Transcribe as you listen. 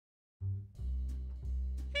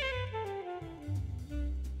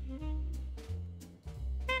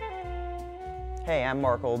Hey, I'm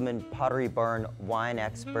Mark Oldman, Pottery Barn wine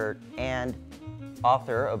expert and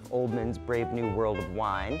author of Oldman's Brave New World of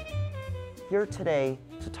Wine. Here today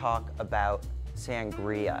to talk about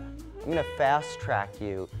sangria. I'm going to fast track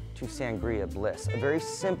you to sangria bliss, a very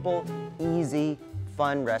simple, easy,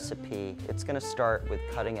 fun recipe. It's going to start with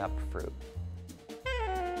cutting up fruit.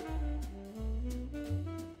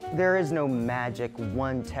 There is no magic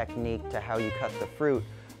one technique to how you cut the fruit.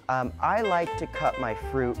 I like to cut my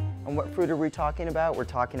fruit, and what fruit are we talking about? We're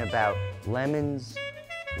talking about lemons,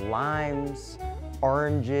 limes,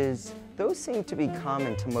 oranges. Those seem to be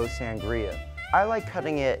common to most sangria. I like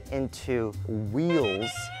cutting it into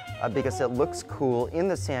wheels because it looks cool in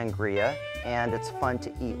the sangria and it's fun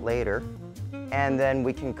to eat later. And then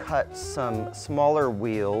we can cut some smaller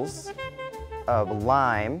wheels of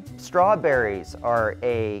lime. Strawberries are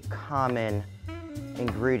a common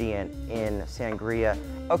ingredient in sangria.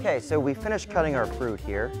 Okay, so we finished cutting our fruit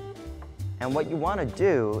here. And what you want to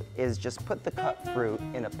do is just put the cut fruit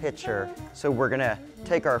in a pitcher. So we're gonna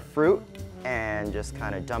take our fruit and just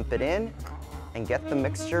kind of dump it in and get the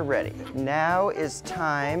mixture ready. Now is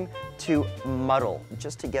time to muddle,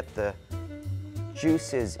 just to get the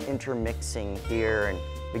juices intermixing here and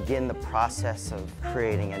begin the process of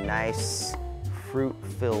creating a nice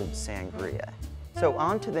fruit-filled sangria. So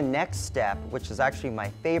on to the next step, which is actually my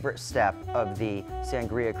favorite step of the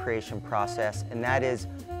sangria creation process, and that is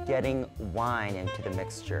getting wine into the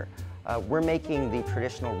mixture. We're making the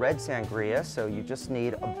traditional red sangria, so you just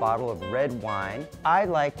need a bottle of red wine. I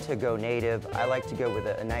like to go native. I like to go with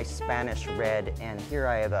a nice Spanish red, and here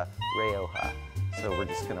I have a Rioja. So we're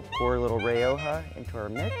just gonna pour a little Rioja into our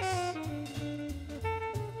mix.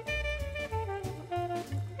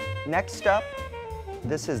 Next up,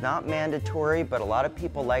 this is not mandatory, but a lot of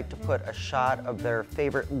people like to put a shot of their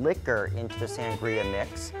favorite liquor into the sangria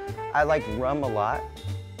mix. I like rum a lot.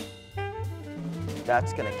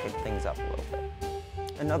 That's gonna kick things up a little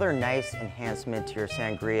bit. Another nice enhancement to your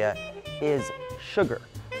sangria is sugar,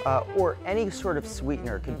 or any sort of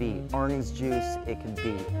sweetener. It could be orange juice, it could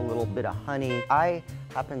be a little bit of honey. I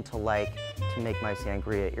happen to like to make my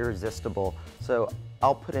sangria irresistible, so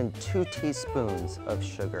I'll put in 2 teaspoons of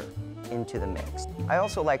sugar into the mix. I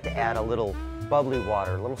also like to add a little bubbly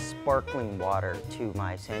water, a little sparkling water to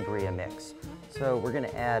my sangria mix. So we're gonna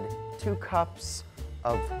add 2 cups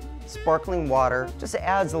of sparkling water. Just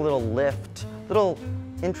adds a little lift, little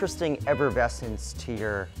interesting effervescence to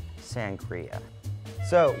your sangria.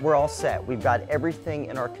 So we're all set. We've got everything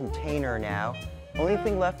in our container now. Only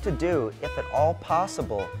thing left to do, if at all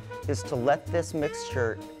possible, is to let this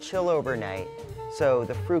mixture chill overnight so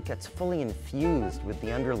the fruit gets fully infused with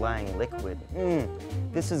the underlying liquid.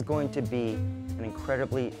 This is going to be an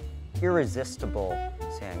incredibly irresistible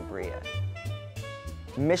sangria.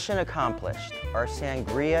 Mission accomplished. Our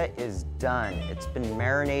sangria is done. It's been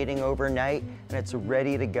marinating overnight and it's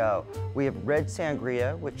ready to go. We have red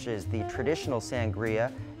sangria, which is the traditional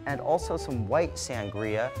sangria, and also some white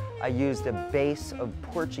sangria. I used a base of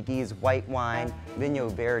Portuguese white wine,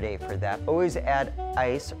 Vinho Verde, for that. Always add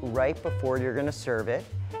ice right before you're gonna serve it,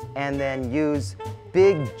 and then use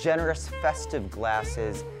big, generous, festive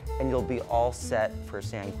glasses, and you'll be all set for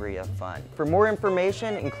sangria fun. For more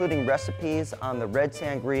information, including recipes on the red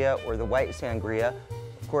sangria or the white sangria,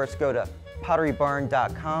 of course, go to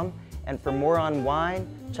potterybarn.com, and for more on wine,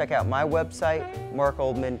 check out my website,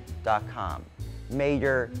 markoldman.com. May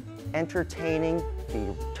your entertaining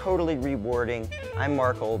be totally rewarding. I'm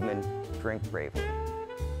Mark Oldman. Drink bravely.